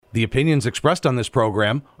The opinions expressed on this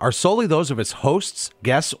program are solely those of its hosts,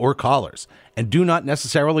 guests, or callers, and do not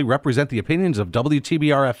necessarily represent the opinions of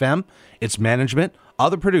WTBR-FM, its management,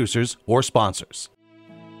 other producers, or sponsors.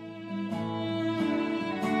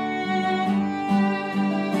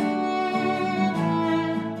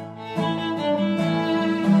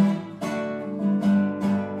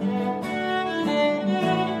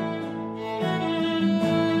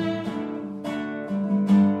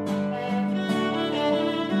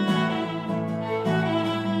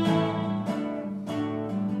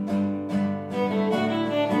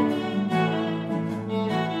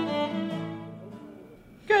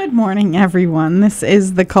 Good morning, everyone. This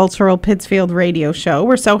is the Cultural Pittsfield Radio Show.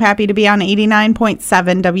 We're so happy to be on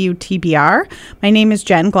 89.7 WTBR. My name is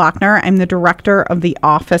Jen Glockner. I'm the Director of the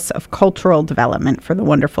Office of Cultural Development for the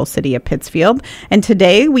wonderful city of Pittsfield. And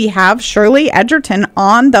today we have Shirley Edgerton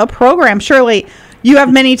on the program. Shirley, you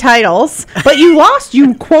have many titles, but you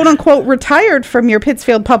quote-unquote retired from your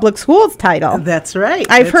Pittsfield Public Schools title. That's right.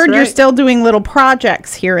 I've heard you're still doing little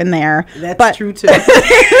projects here and there. That's true, too.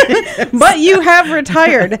 But you have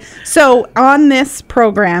retired. So on this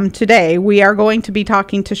program today, we are going to be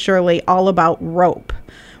talking to Shirley all about ROPE,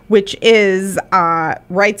 which is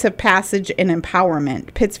Rites of Passage and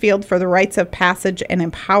Empowerment. Pittsfield for the Rites of Passage and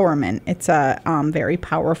Empowerment. It's a very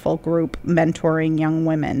powerful group mentoring young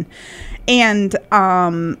women. And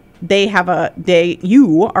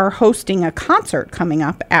you are hosting a concert coming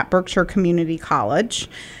up at Berkshire Community College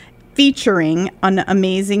featuring an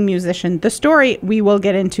amazing musician. The story we will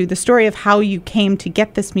get into, the story of how you came to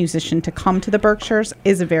get this musician to come to the Berkshires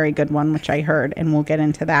is a very good one, which I heard, and we'll get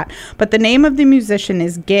into that. But the name of the musician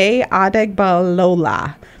is Gaye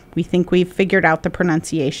Adegbalola. We think we've figured out the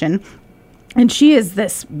pronunciation. And she is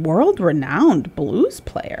this world-renowned blues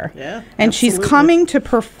player. Yeah, and she's coming to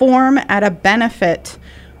perform at a benefit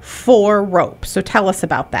for ROPE. So tell us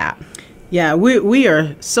about that. Yeah, we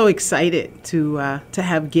are so excited to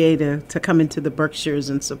have Gaye to come into the Berkshires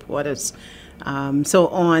and support us. So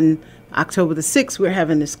on October the 6th, we're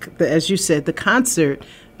having this, as you said, the concert,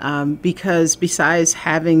 because besides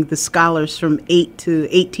having the scholars from 8 to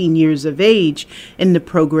 18 years of age in the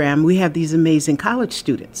program, we have these amazing college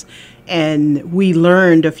students. And we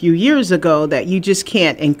learned a few years ago that you just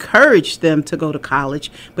can't encourage them to go to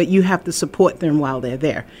college, but you have to support them while they're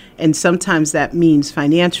there. And sometimes that means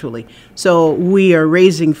financially. So we are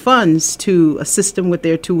raising funds to assist them with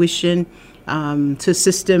their tuition, to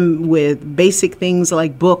assist them with basic things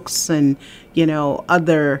like books and,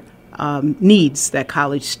 other needs that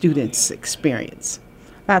college students experience.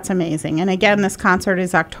 That's amazing. And again, this concert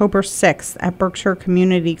is October 6th at Berkshire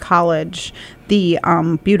Community College, the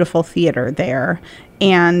beautiful theater there.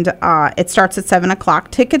 And it starts at 7 o'clock.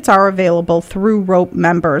 Tickets are available through ROPE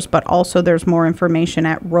members, but also there's more information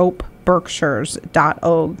at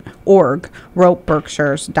ropeberkshires.org,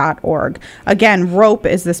 ropeberkshires.org. Again, ROPE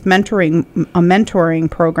is this mentoring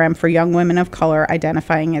program for young women of color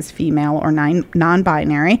identifying as female or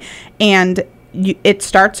non-binary. And it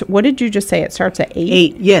starts, what did you just say? It starts at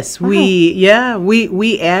 8? Yes. Wow. We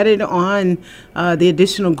added on the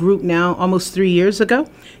additional group now almost 3 years ago,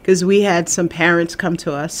 because we had some parents come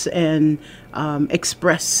to us and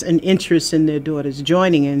express an interest in their daughters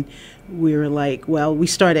joining. And we were like, well, we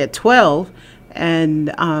start at 12. And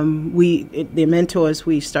the mentors,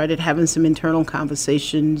 we started having some internal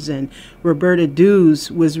conversations, and Roberta Dews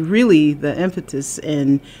was really the impetus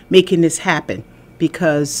in making this happen,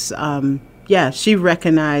 because she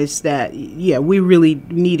recognized that, we really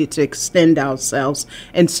needed to extend ourselves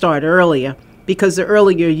and start earlier, because the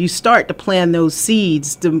earlier you start to plant those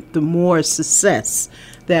seeds, the more success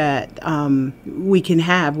that we can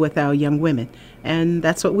have with our young women. And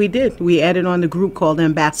that's what we did. We added on the group called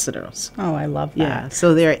Ambassadors. Oh, I love that. Yeah,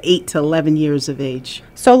 so they're 8 to 11 years of age.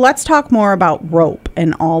 So let's talk more about ROPE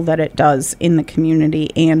and all that it does in the community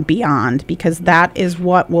and beyond, because that is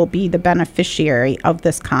what will be the beneficiary of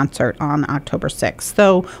this concert on October 6th.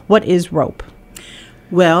 So what is ROPE?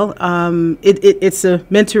 Well, it's a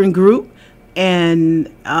mentoring group. And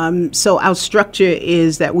so our structure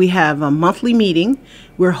is that we have a monthly meeting.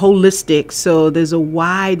 We're holistic, so there's a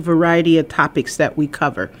wide variety of topics that we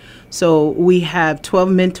cover. So we have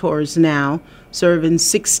 12 mentors now serving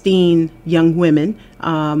 16 young women.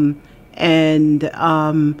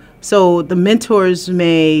 So the mentors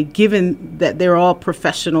given that they're all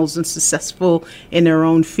professionals and successful in their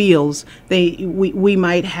own fields, we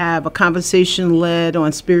might have a conversation led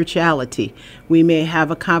on spirituality. We may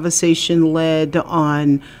have a conversation led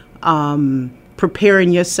on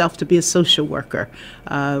preparing yourself to be a social worker.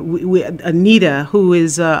 Anita, who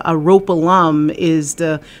is a Rope alum, is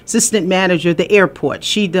the assistant manager at the airport.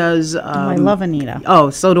 She does. I love Anita. Oh,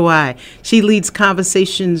 so do I. She leads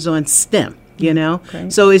conversations on STEM.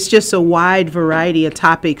 Great. So it's just a wide variety of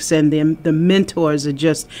topics, and the mentors are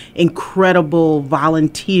just incredible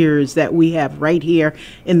volunteers that we have right here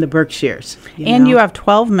in the Berkshires. You have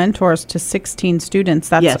 12 mentors to 16 students.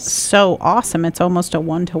 That's so awesome. It's almost a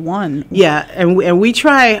one-to-one. Yeah, and we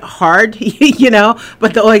try hard,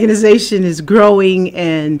 but the organization is growing,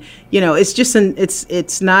 and it's just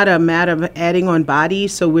it's not a matter of adding on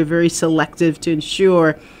bodies. So we're very selective to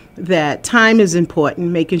ensure that time is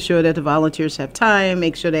important, making sure that the volunteers have time,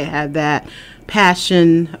 make sure they have that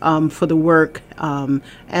passion for the work, that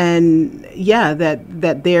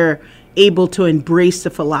they're able to embrace the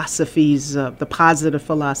philosophies, the positive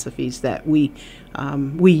philosophies that we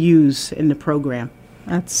use in the program.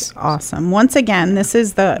 That's awesome. Once again, this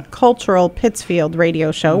is the Cultural Pittsfield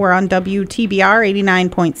radio show. We're on WTBR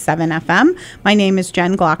 89.7 FM. My name is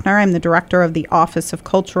Jen Glockner. I'm the director of the Office of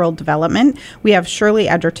Cultural Development. We have Shirley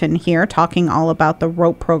Edgerton here talking all about the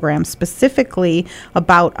ROPE program, specifically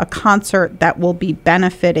about a concert that will be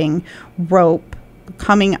benefiting ROPE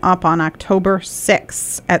coming up on October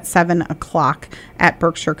 6th at 7 o'clock at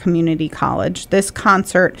Berkshire Community College. This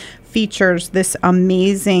concert features this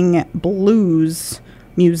amazing blues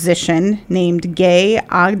musician named Gay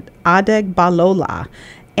Adegbalola.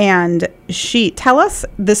 And tell us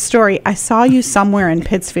this story. I saw you somewhere in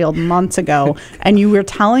Pittsfield months ago, and you were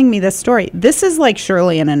telling me this story. This is like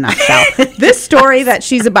Shirley in a nutshell. This story that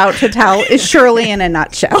she's about to tell is Shirley in a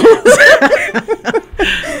nutshell. Oh,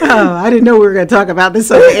 I didn't know we were going to talk about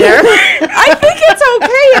this on the air. I think it's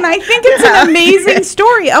okay, and I think it's an amazing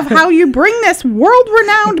story of how you bring this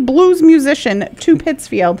world-renowned blues musician to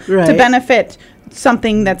Pittsfield to benefit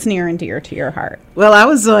something that's near and dear to your heart. Well, I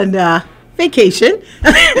was on vacation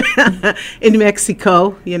in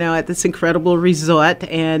Mexico, at this incredible resort,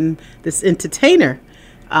 and this entertainer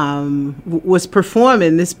was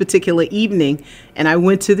performing this particular evening, and I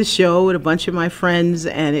went to the show with a bunch of my friends,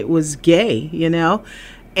 and it was Gay,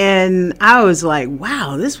 and I was like,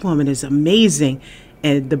 wow, this woman is amazing.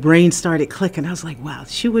 And the brain started clicking. I was like, wow,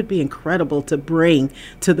 she would be incredible to bring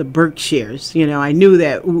to the Berkshires. I knew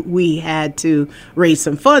that we had to raise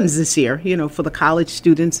some funds this year, for the college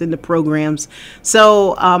students in the programs.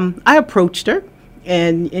 So I approached her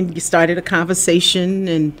and started a conversation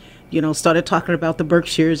and, started talking about the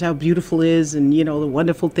Berkshires, how beautiful it is, and, the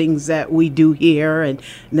wonderful things that we do here. And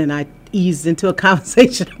then I eased into a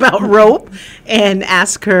conversation about rope and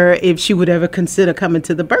asked her if she would ever consider coming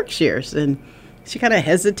to the Berkshires. And she kind of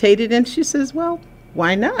hesitated, and she says, well,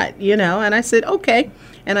 why not? And I said, okay.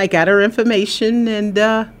 And I got her information, and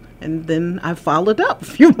then I followed up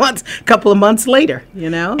a couple of months later,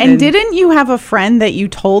 And didn't you have a friend that you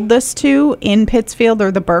told this to in Pittsfield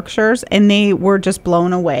or the Berkshires, and they were just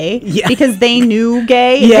blown away because they knew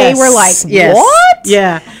Gay? Yes. They were like, what?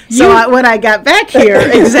 Yeah. So when I got back here,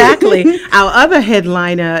 exactly, our other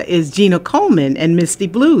headliner is Gina Coleman and Misty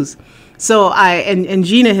Blues. So and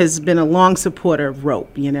Gina has been a long supporter of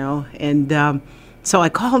ROPE, and so I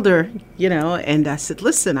called her, and I said,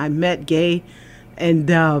 listen, I met Gay,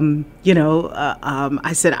 and,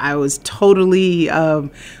 I said I was totally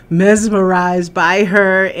mesmerized by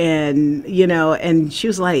her, and, and she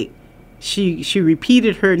was like, she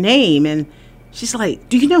repeated her name, and she's like,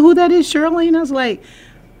 do you know who that is, Shirley? And I was like,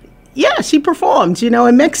 yeah, she performed,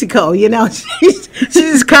 in Mexico, She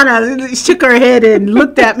just kind of shook her head and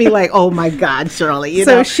looked at me like, oh, my God, Shirley,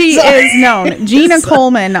 So she is known. Gina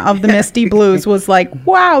Coleman of the Misty Blues was like,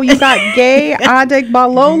 wow, you got Gay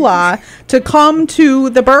Adegbalola to come to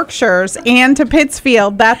the Berkshires and to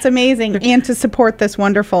Pittsfield. That's amazing. And to support this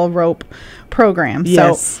wonderful ROPE program.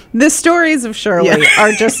 Yes. So the stories of Shirley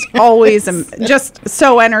are just always just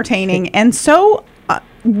so entertaining. And so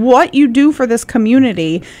what you do for this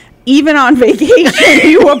community, even on vacation,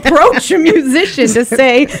 you approach a musician to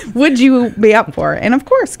say, would you be up for it? And of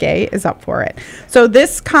course, Gay is up for it. So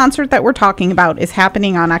this concert that we're talking about is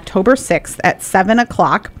happening on October 6th at 7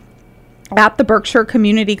 o'clock at the Berkshire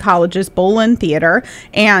Community College's Bolin Theater,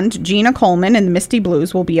 and Gina Coleman and the Misty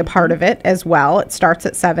Blues will be a part of it as well. It starts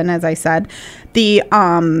at 7, as I said. The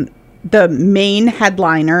main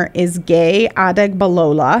headliner is Gay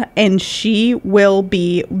Adegbalola, and she will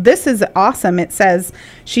be, this is awesome. It says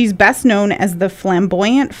she's best known as the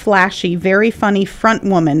flamboyant, flashy, very funny front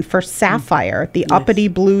woman for Sapphire, the uppity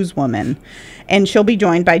blues woman. And she'll be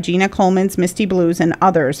joined by Gina Coleman's Misty Blues and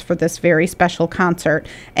others for this very special concert.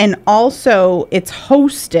 And also, it's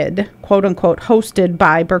hosted, quote unquote, hosted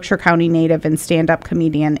by Berkshire County native and stand-up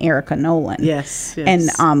comedian Erica Nolan. Yes. And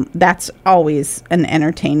that's always an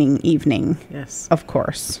entertaining evening. Yes. Of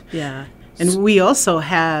course. Yeah. And we also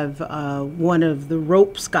have one of the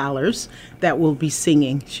rope scholars that will be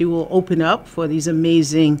singing. She will open up for these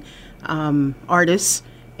amazing artists.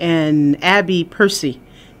 And Abby Percy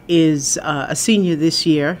is a senior this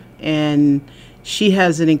year, and she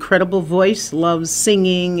has an incredible voice, loves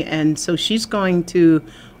singing, and so she's going to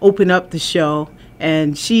open up the show,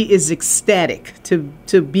 and she is ecstatic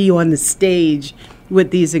to be on the stage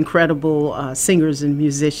with these incredible singers and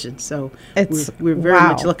musicians. So we're very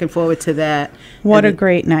much looking forward to that. What a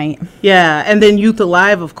great night. Yeah, and then Youth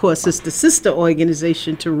Alive, of course, is the sister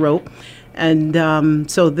organization to Rope. And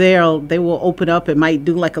so they will open up. It might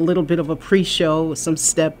do like a little bit of a pre-show with some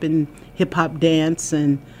step and hip-hop dance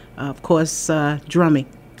and, of course, drumming.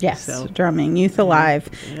 Yes, so, drumming. Youth Alive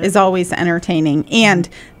is always entertaining, and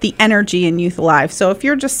the energy in Youth Alive. So if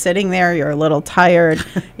you're just sitting there, you're a little tired,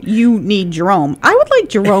 you need Jerome. I would like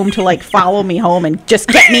Jerome to follow me home and just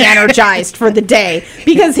get me energized for the day,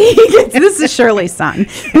 because this is Shirley's son,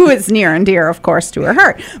 who is near and dear, of course, to her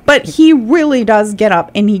heart. But he really does get up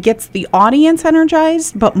and he gets the audience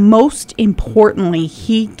energized, but most importantly,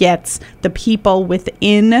 he gets the people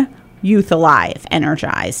within Youth Alive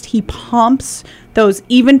energized. He pumps those,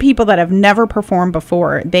 even people that have never performed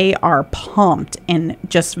before, they are pumped and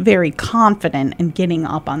just very confident in getting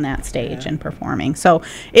up on that stage and performing. So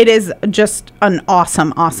it is just an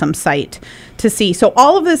awesome, awesome sight to see. So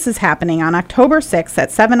all of this is happening on October 6th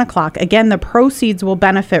at 7 o'clock. Again, the proceeds will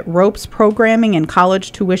benefit ROPE's Programming and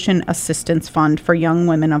College Tuition Assistance Fund for Young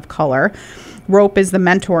Women of Color. ROPE is the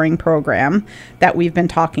mentoring program that we've been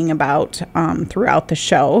talking about throughout the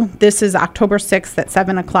show. This is October 6th at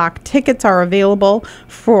 7 o'clock. Tickets are available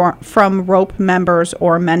from ROPE members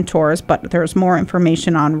or mentors, but there's more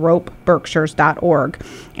information on ropeberkshires.org.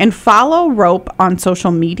 And follow ROPE on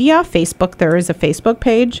social media. Facebook, there is a Facebook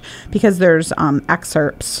page, because there's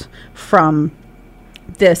excerpts from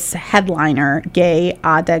this headliner, Gay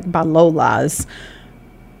Adegbalola's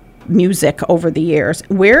music over the years.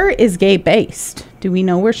 Where is Gay based? Do we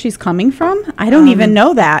know where she's coming from? I don't even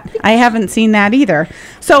know that. I haven't seen that either.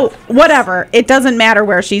 So whatever, it doesn't matter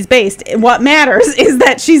where she's based. What matters is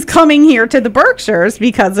that she's coming here to the Berkshires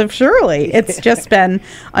because of Shirley. It's just been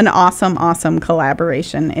an awesome, awesome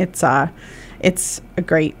collaboration. It's a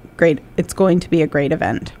great, it's going to be a great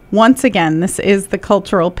event. Once again, this is the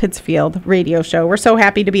Cultural Pittsfield radio show. We're so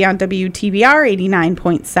happy to be on WTBR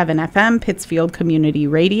 89.7 FM, Pittsfield Community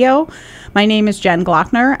Radio. My name is Jen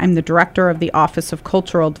Glockner. I'm the director of the Office of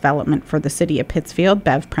Cultural Development for the City of Pittsfield.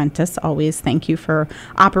 Bev Prentice, always thank you for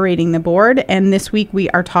operating the board. And this week we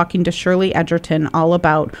are talking to Shirley Edgerton all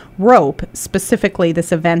about ROPE, specifically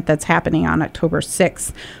this event that's happening on October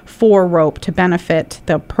 6th for ROPE to benefit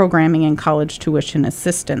the Programming and College Tuition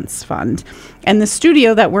Assistance Fund. And the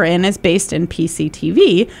studio that we're in is based in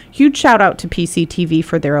PCTV. Huge shout out to PCTV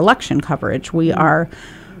for their election coverage. We are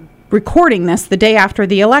recording this the day after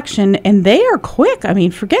the election, and they are quick. I mean,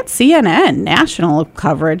 forget CNN national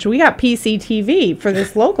coverage. We got PCTV for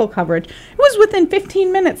this local coverage. It was within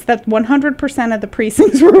 15 minutes that 100% of the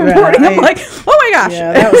precincts were reporting. I'm like, oh my gosh.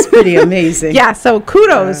 Yeah, that was pretty amazing. Yeah, so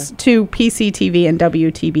kudos to PCTV and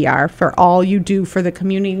WTBR for all you do for the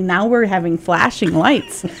community. Now we're having flashing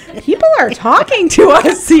lights. People are talking to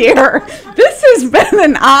us here. This has been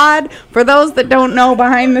an odd, for those that don't know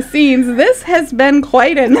behind the scenes, this has been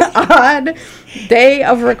quite an odd day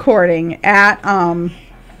of recording at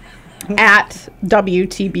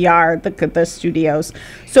WTBR, the studios.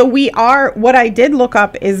 So what I did look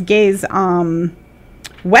up is Gay's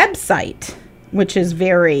website, which is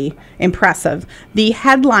very impressive. The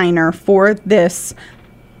headliner for this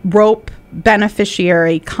ROPE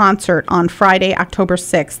beneficiary concert on Friday, October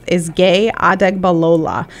 6th is Gay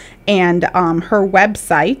Adegbalola, and her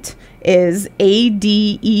website is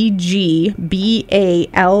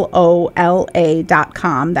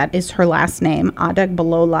adegbalola.com. That is her last name,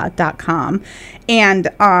 adegbalola.com. And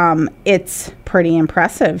it's pretty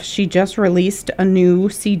impressive. She just released a new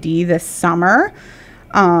CD this summer.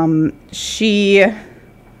 She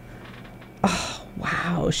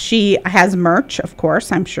has merch, of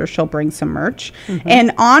course. I'm sure she'll bring some merch. Mm-hmm.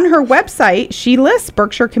 And on her website, she lists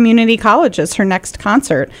Berkshire Community College as her next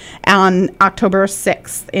concert on October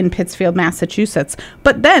 6th in Pittsfield, Massachusetts.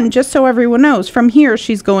 But then, just so everyone knows, from here,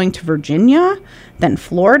 she's going to Virginia, then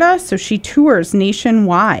Florida. So she tours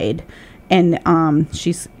nationwide. And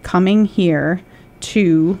she's coming here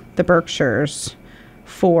to the Berkshires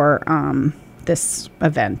for this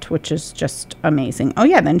event, which is just amazing. Oh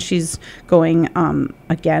yeah, then she's going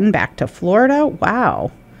again back to Florida.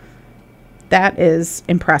 Wow. That is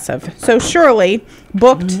impressive. So Shirley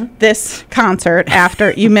booked this concert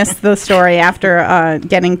after you missed the story after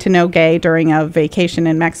getting to know Gay during a vacation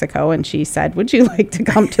in Mexico, and she said, "Would you like to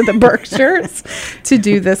come to the Berkshires to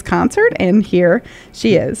do this concert?" And here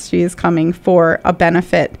she is. She is coming for a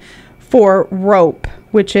benefit for ROPE,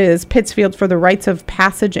 which is Pittsfield for the Rites of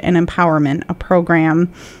Passage and Empowerment, a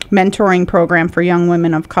mentoring program for young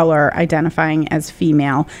women of color identifying as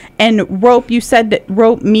female. And ROPE, you said that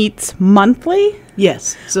ROPE meets monthly?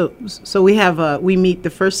 Yes. So we meet the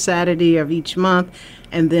first Saturday of each month,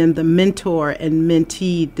 and then the mentor and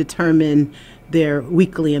mentee determine their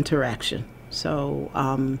weekly interaction. So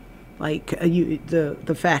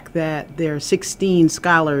the fact that there are 16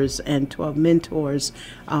 scholars and 12 mentors,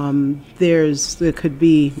 there is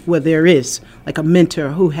like a mentor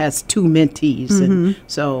who has 2 mentees, and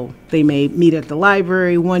so they may meet at the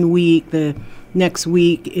library one week. The next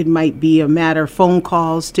week it might be a matter of phone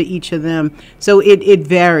calls to each of them. So it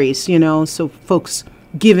varies, So folks,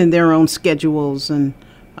 given their own schedules and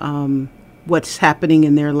what's happening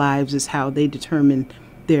in their lives, is how they determine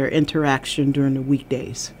their interaction during the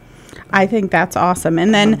weekdays. I think that's awesome.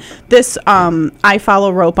 And then this, I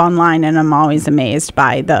follow ROPE online, and I'm always amazed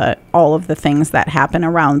by all of the things that happen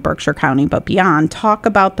around Berkshire County, but beyond. Talk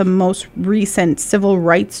about the most recent civil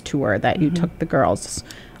rights tour that you took the girls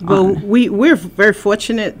on. Well, we're very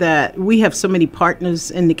fortunate that we have so many partners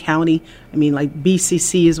in the county. I mean, like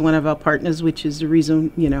BCC is one of our partners, which is the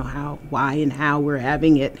reason, why and how we're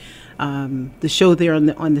having it. The show there on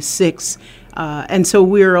the 6th. And so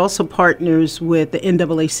we're also partners with the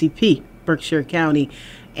NAACP, Berkshire County.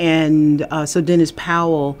 And so Dennis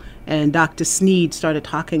Powell and Dr. Sneed started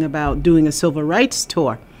talking about doing a civil rights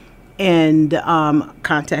tour, and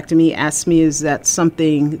contacted me, asked me, is that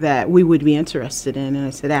something that we would be interested in? And I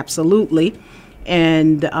said, absolutely.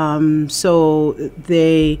 And so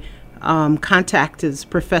they contacted this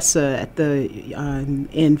professor at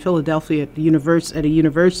in Philadelphia at a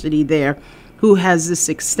university there, who has this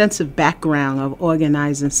extensive background of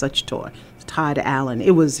organizing such tour. Todd Allen.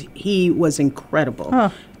 He was incredible.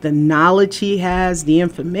 Oh. The knowledge he has, the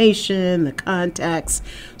information, the contacts.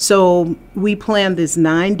 So we planned this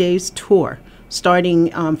 9 days tour, starting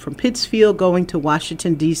from Pittsfield, going to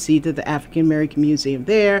Washington, D.C. to the African American Museum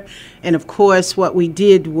there. And of course, what we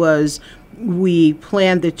did was we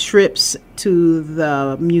planned the trips to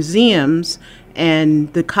the museums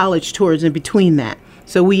and the college tours in between that.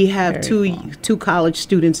 So we have two college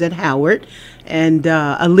students at Howard, and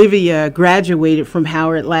Olivia graduated from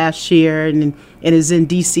Howard last year and is in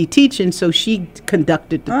D.C. teaching, so she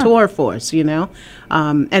conducted the tour for us, and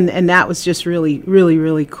that was just really, really,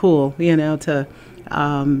 really cool,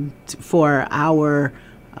 for our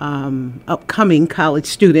upcoming college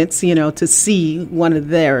students, to see one of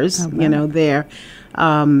theirs, there.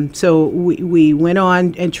 So we went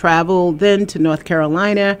on and traveled then to North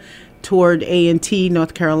Carolina, toward A&T,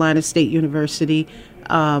 North Carolina State University.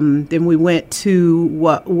 Then we went to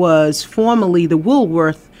what was formerly the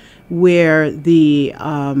Woolworth, where the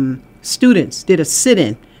students did a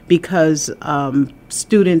sit-in because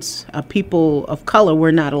students, people of color,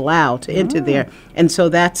 were not allowed to enter there. And so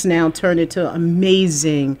that's now turned into an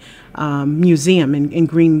amazing museum in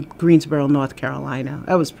Greensboro, North Carolina.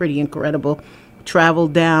 That was pretty incredible.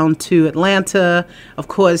 Traveled down to Atlanta. Of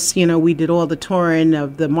course, we did all the touring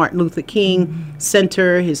of the Martin Luther King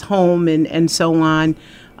Center, his home, and so on.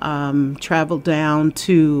 Traveled down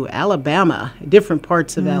to Alabama, different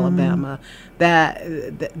parts of Alabama.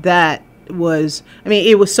 That was,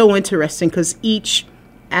 it was so interesting because each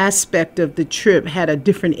aspect of the trip had a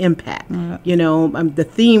different impact. The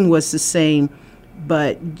theme was the same,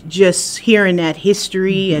 but just hearing that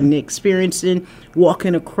history and experiencing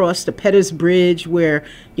walking across the Pettus Bridge where,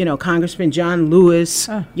 Congressman John Lewis,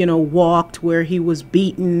 walked, where he was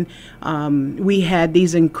beaten. We had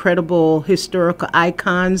these incredible historical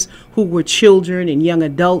icons who were children and young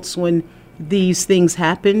adults when these things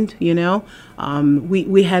happened,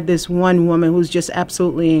 We had this one woman who was just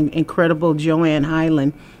absolutely incredible, Joanne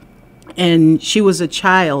Hyland, and she was a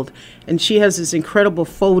child, and she has this incredible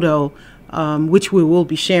photo which we will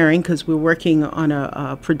be sharing because we're working on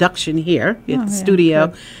a production here at the studio.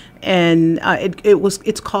 Good. And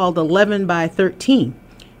it's called 11 by 13.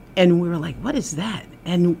 And we were like, what is that?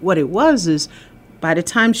 And what it was is, by the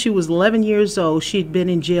time she was 11 years old, she'd been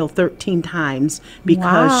in jail 13 times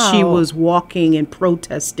because she was walking and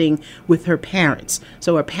protesting with her parents.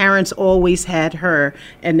 So her parents always had her,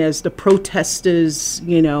 and as the protesters,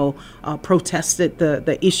 protested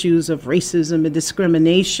the issues of racism and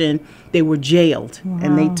discrimination, they were jailed,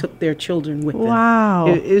 and they took their children with them. Wow.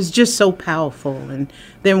 It was just so powerful. And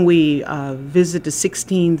then we visited the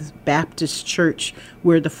 16th Baptist Church,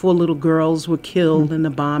 where the 4 little girls were killed in the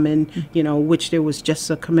bombing, which there was just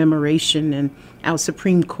a commemoration. And our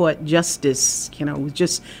Supreme Court Justice,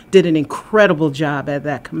 just did an incredible job at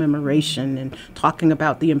that commemoration and talking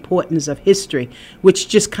about the importance of history, which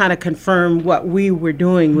just kind of confirmed what we were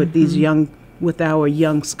doing with with our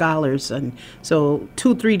young scholars. And so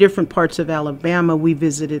 2-3 different parts of Alabama we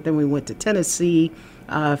visited. Then we went to Tennessee,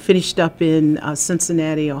 finished up in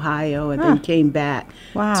Cincinnati, Ohio, and then came back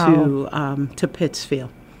to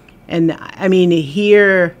Pittsfield. And I mean, to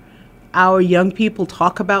hear our young people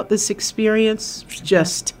talk about this experience, it's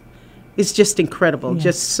just incredible. Yeah.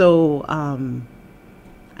 Just so, and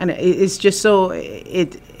it's just so, I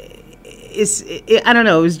don't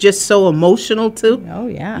know, it was just so emotional too. Oh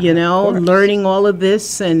yeah. Learning all of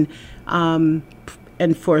this, and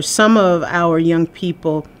for some of our young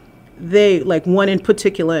people, they, like one in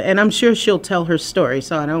particular, and I'm sure she'll tell her story,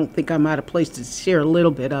 so I don't think I'm out of place to share a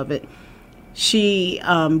little bit of it.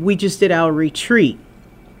 We just did our retreat,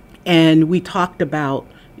 and we talked about,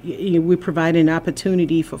 we provided an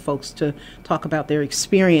opportunity for folks to talk about their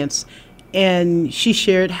experience, and she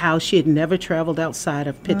shared how she had never traveled outside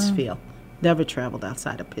of Pittsfield. Never traveled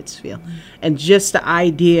outside of Pittsfield. And just the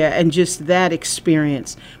idea and just that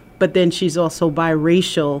experience. But then she's also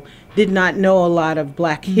biracial, did not know a lot of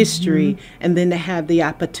Black history, and then to have the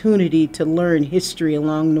opportunity to learn history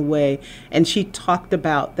along the way. And she talked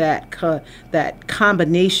about that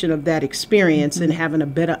combination of that experience and having a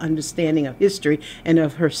better understanding of history and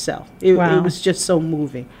of herself. It was just so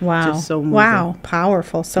moving. Wow. Just so moving. Wow.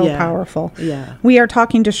 Powerful. So powerful. Yeah. We are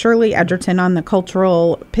talking to Shirley Edgerton on the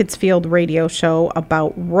Cultural Pittsfield radio show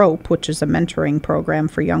about ROPE, which is a mentoring program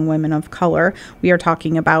for young women of color. We are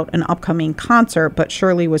talking about an upcoming concert, but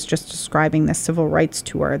Shirley was just describing the civil rights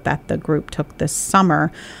tour that the group took this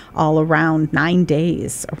summer, all around 9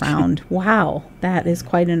 days around. Wow, that is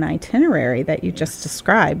quite an itinerary that you just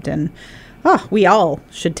described. And we all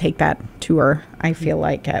should take that tour, I feel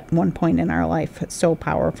like, at one point in our life. It's so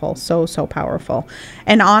powerful, so powerful.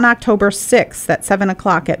 And on October 6th at 7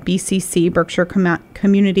 o'clock at BCC, Berkshire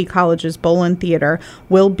Community College's Bolin Theater,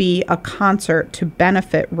 will be a concert to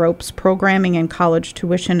benefit ROPE's Programming and College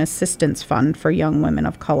Tuition Assistance Fund for Young Women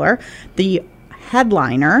of Color. The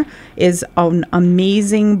headliner is an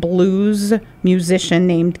amazing blues musician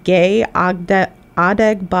named Gay Adegbalola.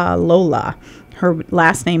 Her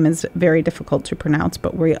last name is very difficult to pronounce,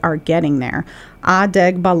 but we are getting there.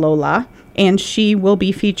 Adegbalola. And she will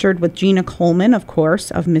be featured with Gina Coleman, of course,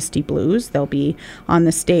 of Misty Blues. They'll be on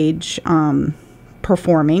the stage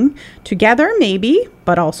performing together, maybe,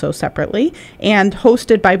 but also separately. And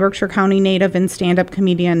hosted by Berkshire County native and stand-up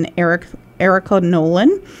comedian Erica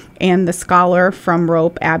Nolan. And the scholar from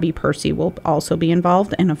ROPE, Abby Percy, will also be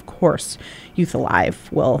involved. And of course, Youth Alive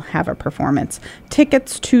will have a performance.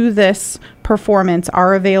 Tickets to this performance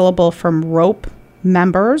are available from ROPE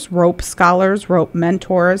members, ROPE scholars, ROPE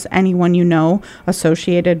mentors, anyone you know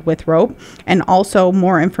associated with ROPE. And also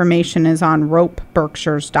more information is on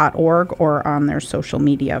ropeberkshires.org or on their social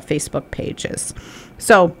media Facebook pages.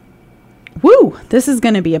 So, this is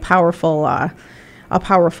going to be a powerful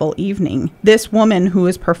evening. This woman who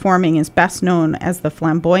is performing is best known as the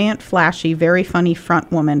flamboyant, flashy, very funny front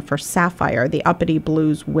woman for Sapphire, the uppity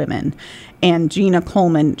blues women. And Gina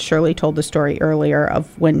Coleman, Shirley told the story earlier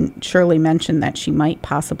of when Shirley mentioned that she might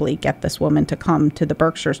possibly get this woman to come to the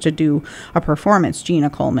Berkshires to do a performance. Gina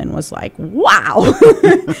Coleman was like, wow.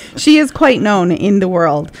 She is quite known in the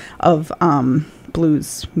world of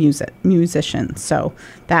blues musicians. So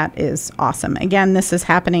that is awesome. Again, this is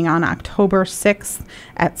happening on October 6th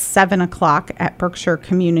at 7 o'clock at Berkshire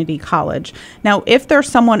Community College. Now, if there's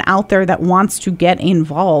someone out there that wants to get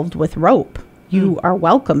involved with ROPE, you are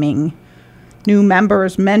welcoming new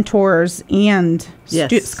members, mentors, and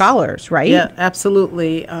scholars, right? Yeah,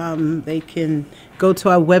 absolutely. They can go to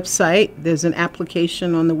our website. There's an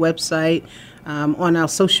application on the website. On our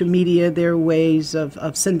social media, there are ways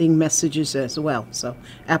of sending messages as well. So,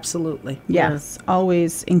 absolutely. Yes,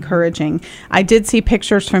 always encouraging. I did see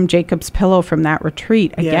pictures from Jacob's Pillow from that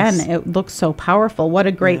retreat. Again, it looks so powerful. What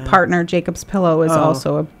a great partner. Jacob's Pillow is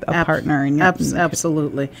also a partner.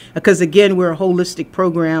 Absolutely. Because, again, we're a holistic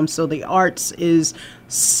program, so the arts is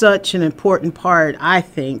such an important part, I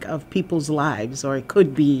think, of people's lives, or it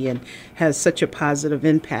could be, and has such a positive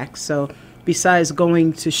impact. So, besides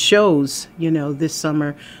going to shows, this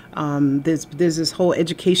summer, there's this whole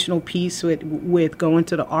educational piece with going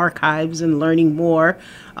to the archives and learning more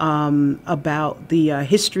about the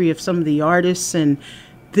history of some of the artists and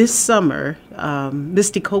this summer,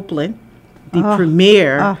 Misty Copeland, the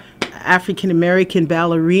premier African-American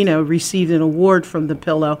ballerina, received an award from The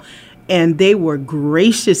Pillow, and they were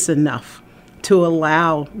gracious enough to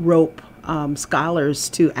allow rope scholars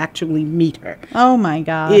to actually meet her. Oh my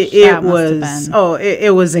gosh.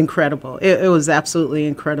 It was incredible. It was absolutely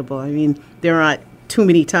incredible. I mean, there aren't too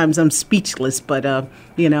many times I'm speechless, but that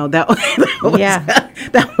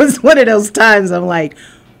was one of those times I'm like,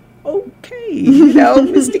 okay,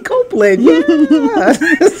 Misty Copeland, yeah.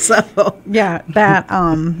 So yeah, that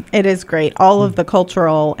it is great. All of the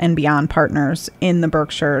cultural and beyond partners in the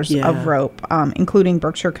Berkshires of Rope, including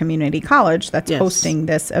Berkshire Community College, that's hosting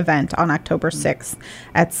this event on October 6th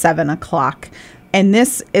at 7:00. And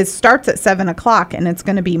this starts at 7:00, and it's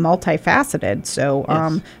going to be multifaceted.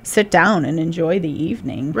 So sit down and enjoy the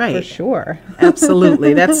evening, for sure.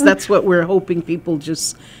 Absolutely, that's what we're hoping. People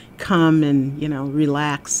just come and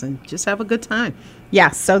relax and just have a good time.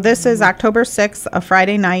 Yes, so this is October 6th, a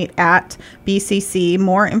Friday night at BCC.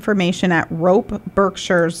 More information at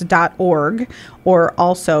ropeberkshires.org, or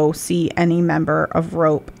also see any member of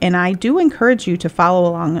Rope. And I do encourage you to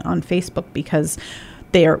follow along on Facebook, because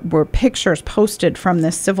there were pictures posted from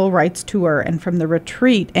this civil rights tour and from the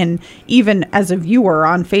retreat. And even as a viewer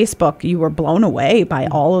on Facebook, you were blown away by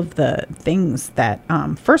all of the things that,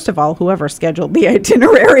 first of all, whoever scheduled the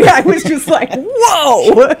itinerary, I was just like,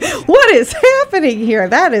 whoa, what is happening here?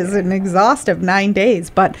 That is an exhaustive 9 days,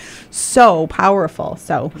 but so powerful.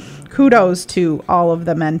 So kudos to all of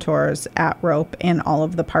the mentors at Rope and all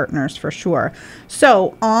of the partners, for sure.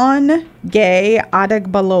 So on Gay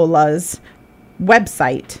Adegbalola's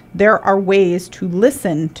website, there are ways to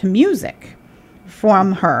listen to music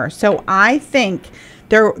from her. So I think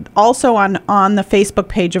there also on the Facebook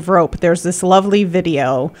page of Rope, there's this lovely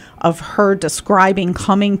video of her describing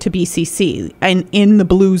coming to BCC and in the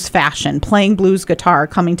blues fashion, playing blues guitar,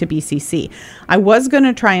 coming to BCC. I was going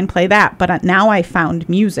to try and play that, but now I found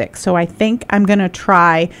music. So I think I'm going to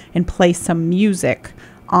try and play some music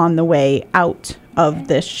on the way out of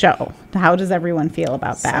this show. How does everyone feel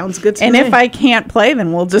about that? Sounds good to me. And if I can't play,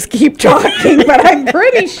 then we'll just keep talking. But I'm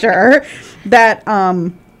pretty sure that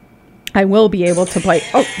I will be able to play.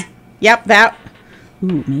 Oh, yep, that.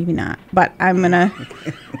 Ooh, maybe not. But I'm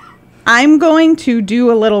going to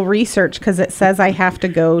do a little research, because it says I have to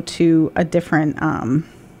go to a different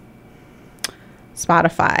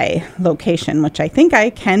Spotify location, which I think I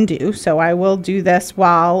can do. So I will do this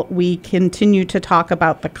while we continue to talk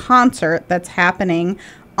about the concert that's happening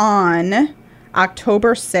on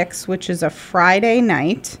October 6th, which is a Friday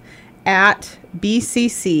night at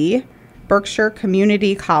BCC, Berkshire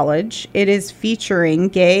Community College. It is featuring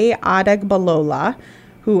Gay Adegbalola,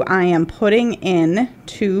 who I am putting in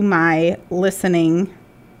to my listening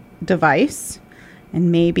device. And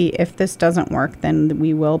maybe if this doesn't work, then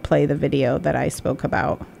we will play the video that I spoke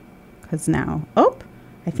about. Because now,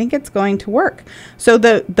 I think it's going to work. So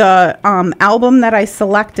the album that I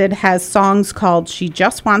selected has songs called She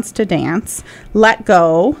Just Wants to Dance, Let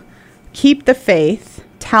Go, Keep the Faith,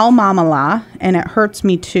 Tell Mamala, and It Hurts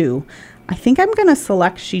Me Too. I think I'm going to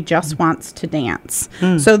select She Just Wants to Dance.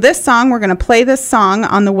 So this song, we're going to play this song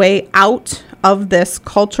on the way out of this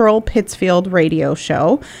Cultural Pittsfield radio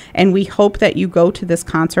show. And we hope that you go to this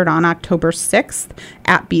concert on October 6th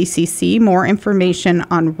at BCC. More information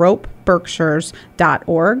on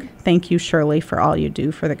ropeberkshires.org. Thank you, Shirley, for all you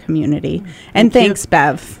do for the community. And thanks,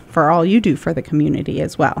 Bev, for all you do for the community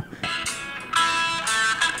as well.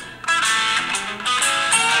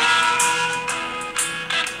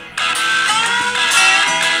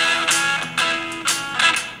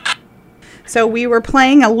 So we were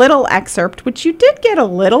playing a little excerpt, which you did get a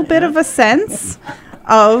little bit of a sense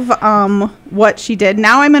of what she did.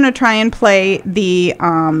 Now I'm going to try and play the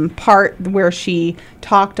part where she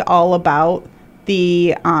talked all about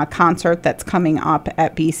the concert that's coming up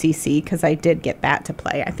at BCC, because I did get that to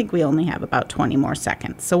play. I think we only have about 20 more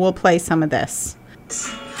seconds. So we'll play some of this.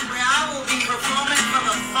 Where I will be performing for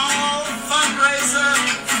the fall fundraiser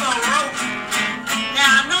for Rope.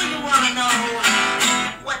 Now, I know you want to know,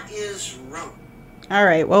 what is Rope? All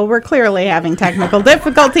right, well, we're clearly having technical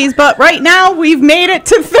difficulties, but right now we've made it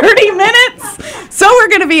to 30 minutes, so we're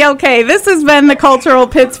going to be okay. This has been the Cultural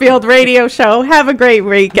Pittsfield radio show. Have a great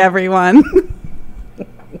week, everyone.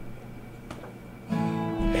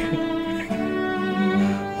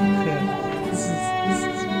 This is